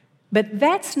 But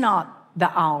that's not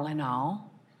the all in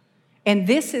all. And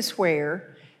this is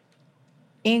where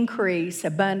increase,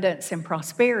 abundance, and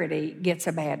prosperity gets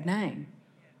a bad name.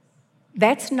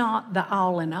 That's not the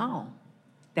all in all.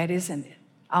 That isn't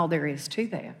all there is to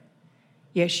that.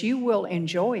 Yes, you will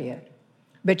enjoy it.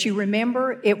 But you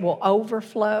remember, it will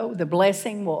overflow. The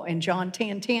blessing will, in John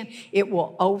 10:10, it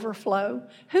will overflow.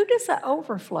 Who does the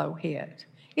overflow hit?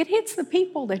 It hits the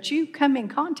people that you come in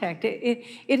contact. It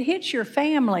hits your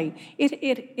family.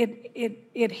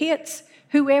 It hits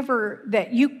whoever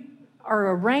that you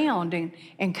are around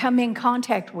and come in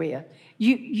contact with,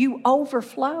 you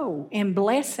overflow in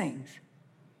blessings.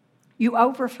 You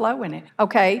overflow in it.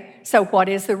 Okay, so what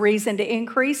is the reason to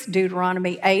increase?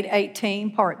 Deuteronomy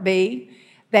 8:18, part B,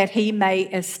 that he may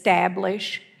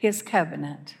establish his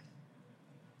covenant.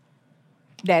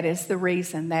 That is the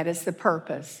reason, that is the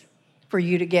purpose for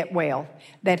you to get wealth,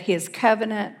 that his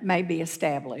covenant may be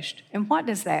established. And what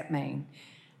does that mean?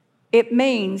 It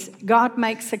means God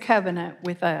makes a covenant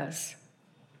with us.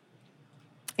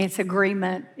 It's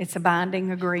agreement, it's a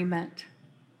binding agreement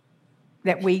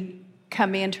that we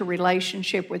come into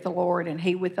relationship with the Lord and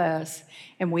he with us,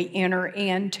 and we enter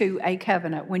into a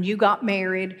covenant. When you got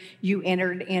married, you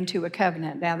entered into a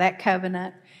covenant. Now that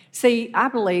covenant, see, I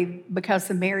believe because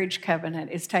the marriage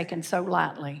covenant is taken so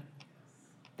lightly,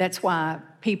 that's why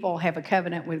people have a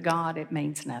covenant with God, it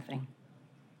means nothing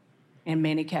in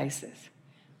many cases.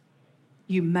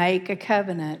 You make a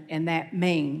covenant, and that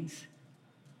means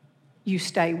you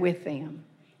stay with them.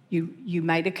 You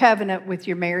made a covenant with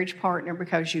your marriage partner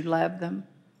because you loved them.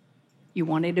 You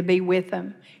wanted to be with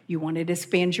them. You wanted to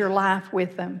spend your life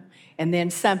with them. And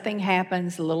then something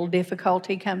happens, a little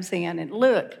difficulty comes in, and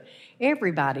look,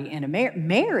 everybody in a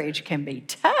marriage can be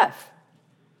tough.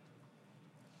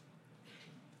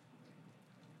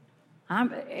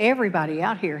 Everybody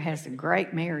out here has a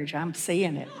great marriage. I'm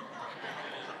seeing it.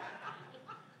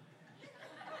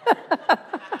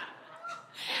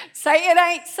 Say it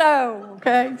ain't so,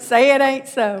 okay? Say it ain't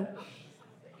so.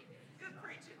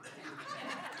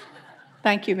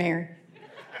 Thank you, Mary.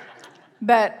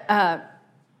 But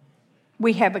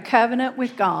we have a covenant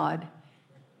with God,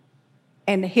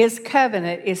 and his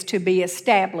covenant is to be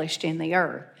established in the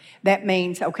earth. That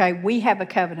means, okay, we have a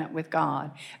covenant with God.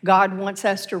 God wants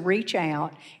us to reach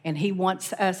out, and he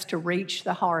wants us to reach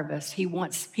the harvest. He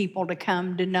wants people to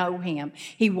come to know him.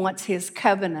 He wants his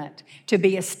covenant to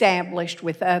be established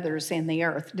with others in the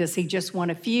earth. Does he just want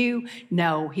a few?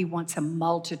 No, he wants a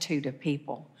multitude of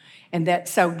people. And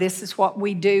so this is what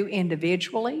we do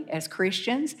individually as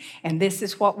Christians, and this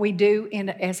is what we do in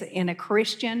a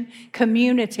Christian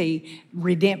community,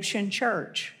 Redemption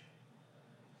Church.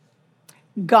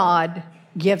 God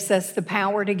gives us the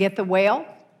power to get the wealth,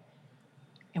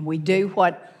 and we do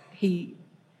what he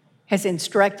has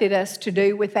instructed us to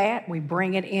do with that. We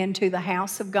bring it into the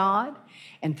house of God,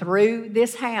 and through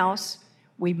this house,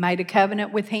 we've made a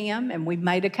covenant with him, and we've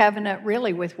made a covenant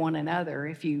really with one another,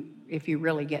 if you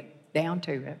really get down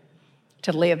to it,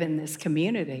 to live in this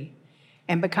community.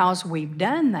 And because we've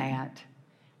done that,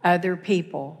 other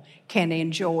people can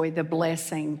enjoy the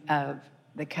blessing of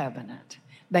the covenant.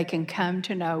 They can come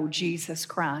to know Jesus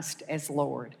Christ as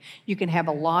Lord. You can have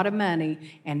a lot of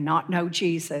money and not know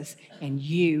Jesus, and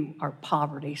you are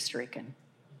poverty-stricken.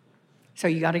 So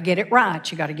you got to get it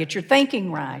right. You got to get your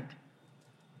thinking right.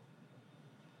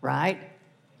 Right?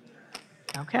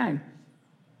 Okay.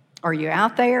 Are you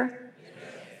out there?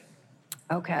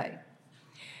 Okay.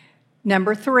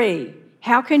 Number 3,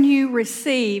 how can you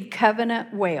receive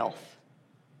covenant wealth?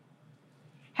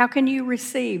 How can you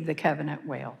receive the covenant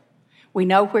wealth? We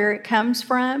know where it comes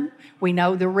from. We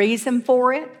know the reason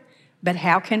for it. But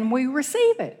how can we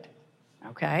receive it?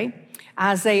 Okay.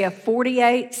 Isaiah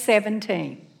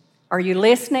 48:17. Are you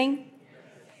listening?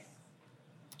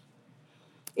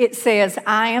 It says,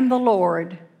 I am the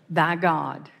Lord thy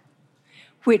God,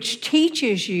 which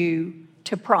teaches you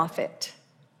to profit,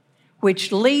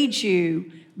 which leads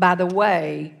you by the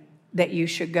way that you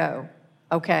should go.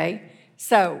 Okay?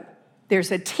 So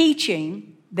there's a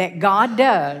teaching that God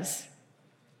does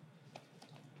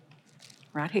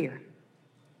right here.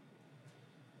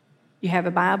 You have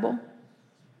a Bible?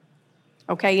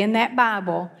 Okay, in that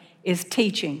Bible is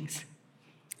teachings.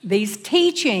 These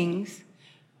teachings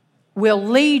will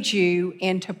lead you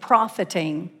into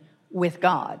profiting with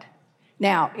God.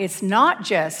 Now, it's not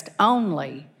just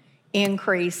only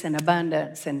increase and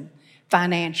abundance and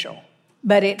financial,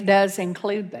 but it does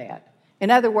include that.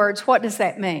 In other words, what does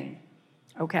that mean?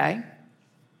 Okay,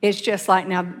 it's just like,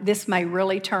 now this may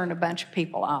really turn a bunch of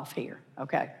people off here,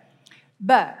 okay?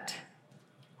 But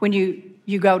when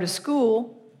you go to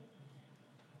school,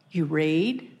 you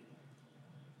read,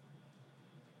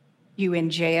 you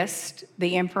ingest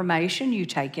the information, you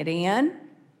take it in,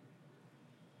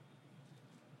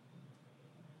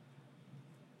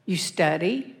 you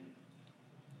study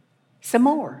some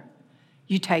more,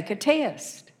 you take a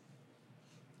test,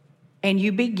 and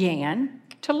you begin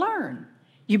to learn.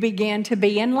 You begin to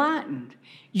be enlightened.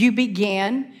 You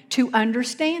begin to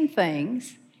understand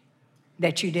things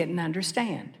that you didn't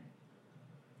understand.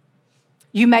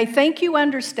 You may think you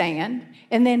understand,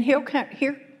 and then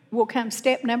here will come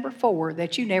step number 4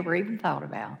 that you never even thought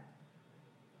about.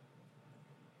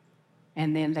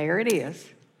 And then there it is.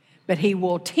 But he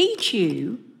will teach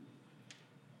you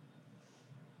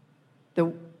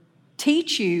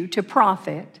to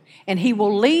profit, and he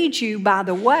will lead you by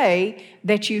the way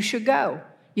that you should go.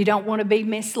 You don't want to be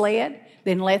misled?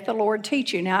 Then let the Lord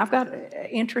teach you. Now, I've got an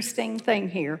interesting thing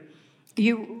here.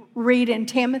 You read in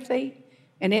Timothy,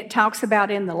 and it talks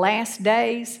about in the last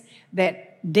days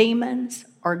that demons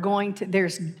are going to,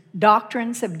 there's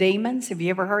doctrines of demons. Have you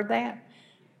ever heard that?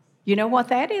 You know what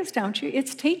that is, don't you?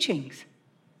 It's teachings.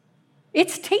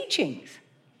 It's teachings.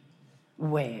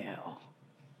 Well,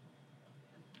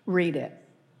 read it.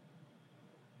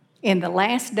 In the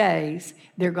last days,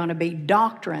 there are going to be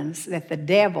doctrines that the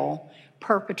devil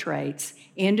perpetrates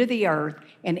into the earth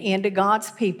and into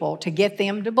God's people to get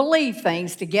them to believe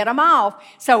things, to get them off.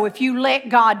 So if you let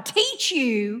God teach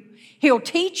you, he'll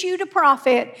teach you to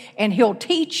profit, and he'll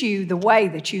teach you the way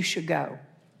that you should go.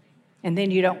 And then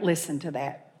you don't listen to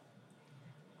that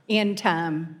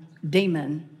end-time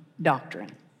demon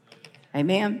doctrine.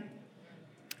 Amen?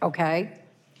 Okay.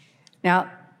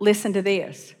 Now, listen to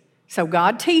this. So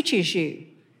God teaches you.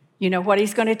 You know what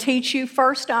he's going to teach you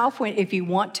first off? If you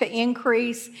want to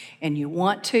increase and you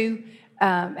want to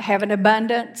have an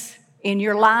abundance in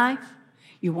your life,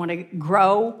 you want to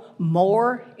grow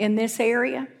more in this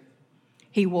area,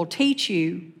 he will teach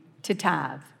you to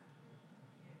tithe.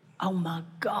 Oh my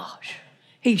gosh,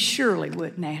 he surely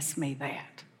wouldn't ask me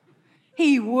that.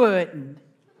 He wouldn't.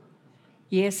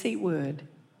 Yes, he would.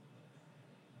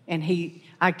 And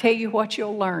I tell you what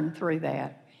you'll learn through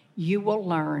that. You will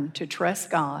learn to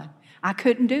trust God. I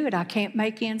couldn't do it. I can't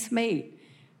make ends meet.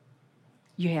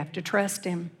 You have to trust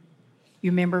him.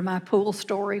 You remember my pool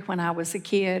story when I was a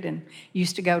kid and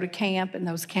used to go to camp, and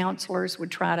those counselors would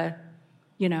try to,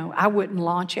 I wouldn't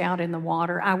launch out in the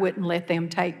water. I wouldn't let them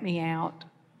take me out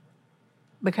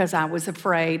because I was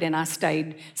afraid, and I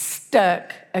stayed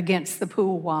stuck against the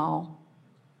pool wall.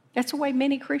 That's the way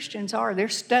many Christians are. They're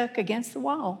stuck against the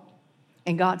wall.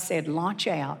 And God said, launch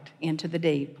out into the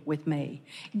deep with me.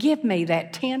 Give me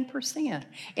that 10%.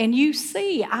 And you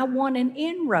see, I want an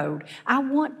inroad. I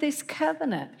want this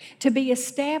covenant to be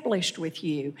established with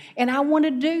you. And I want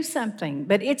to do something,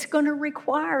 but it's going to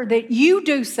require that you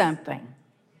do something.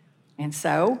 And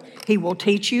so he will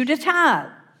teach you to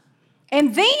tithe.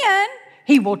 And then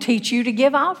he will teach you to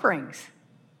give offerings.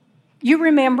 You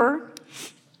remember,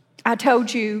 I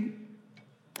told you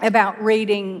about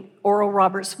reading Oral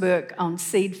Roberts' book on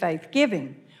seed faith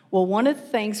giving. Well, one of the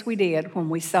things we did when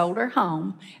we sold our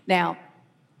home, now,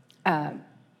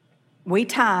 we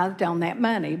tithed on that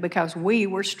money because we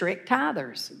were strict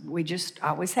tithers. We just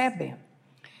always have been.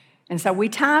 And so we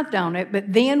tithed on it,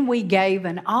 but then we gave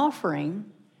an offering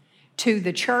to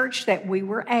the church that we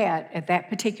were at that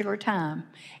particular time.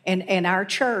 And our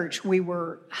church, we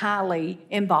were highly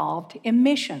involved in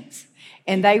missions.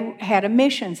 And they had a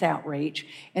missions outreach.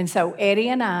 And so Eddie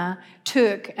and I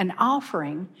took an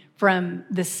offering from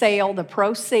the sale, the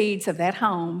proceeds of that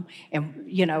home, and,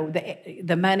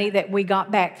 the money that we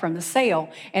got back from the sale.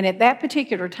 And at that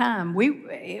particular time,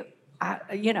 it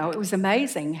was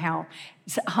amazing how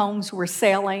homes were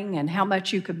selling and how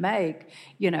much you could make,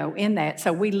 in that.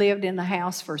 So we lived in the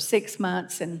house for 6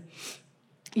 months and,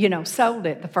 sold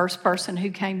it. The first person who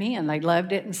came in, they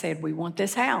loved it and said, we want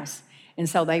this house. And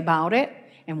so they bought it,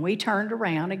 and we turned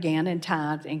around again and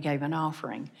tithed and gave an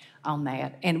offering on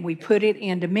that. And we put it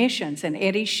into missions. And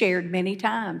Eddie shared many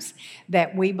times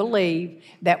that we believe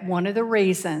that one of the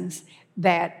reasons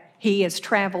that he has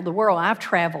traveled the world, I've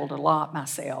traveled a lot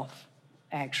myself,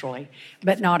 actually,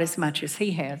 but not as much as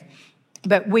he has.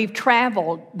 But we've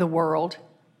traveled the world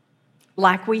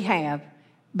like we have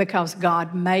because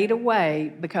God made a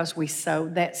way because we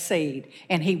sowed that seed,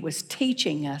 and he was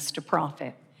teaching us to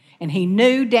profit. And he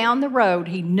knew down the road,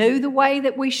 he knew the way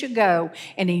that we should go,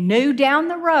 and he knew down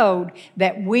the road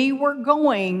that we were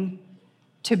going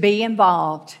to be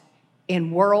involved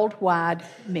in worldwide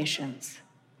missions.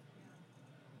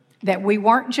 That we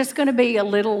weren't just going to be a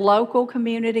little local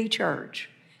community church.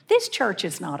 This church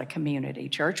is not a community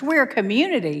church. We're a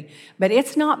community, but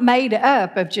it's not made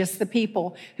up of just the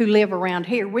people who live around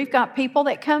here. We've got people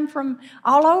that come from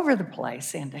all over the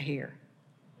place into here.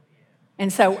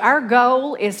 And so our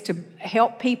goal is to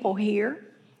help people here,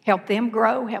 help them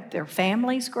grow, help their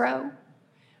families grow.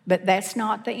 But that's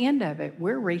not the end of it.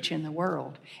 We're reaching the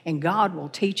world. And God will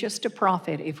teach us to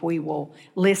profit if we will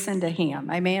listen to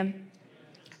him. Amen?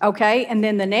 Okay, and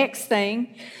then the next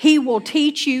thing, he will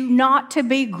teach you not to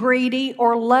be greedy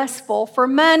or lustful for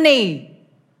money.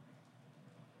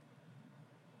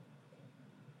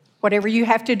 Whatever you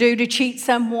have to do to cheat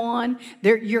someone,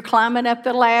 you're climbing up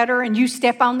the ladder and you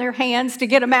step on their hands to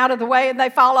get them out of the way and they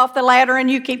fall off the ladder and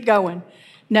you keep going.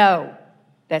 No,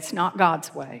 that's not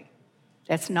God's way.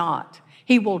 That's not.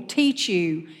 He will teach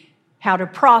you how to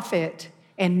profit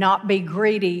and not be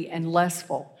greedy and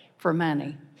lustful for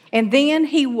money. And then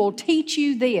He will teach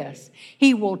you this.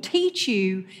 He will teach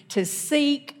you to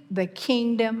seek the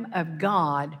kingdom of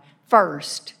God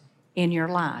first in your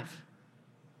life.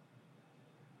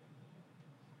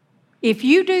 If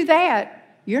you do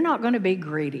that, you're not going to be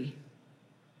greedy.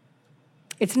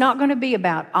 It's not going to be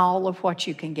about all of what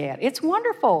you can get. It's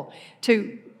wonderful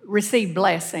to receive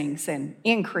blessings and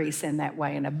increase in that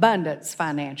way and abundance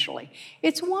financially.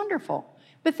 It's wonderful.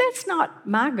 But that's not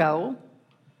my goal.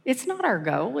 It's not our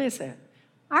goal, is it?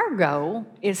 Our goal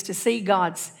is to see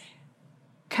God's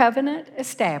covenant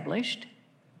established,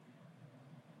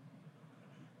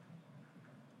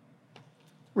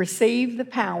 receive the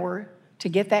power to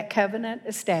get that covenant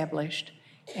established,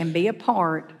 and be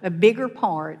a bigger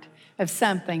part of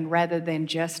something rather than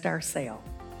just ourselves.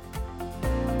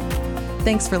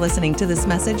 Thanks for listening to this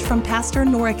message from Pastor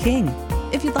Nora King.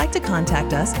 If you'd like to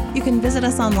contact us, you can visit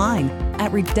us online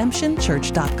at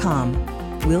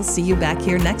redemptionchurch.com. We'll see you back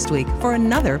here next week for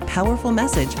another powerful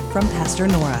message from Pastor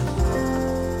Nora.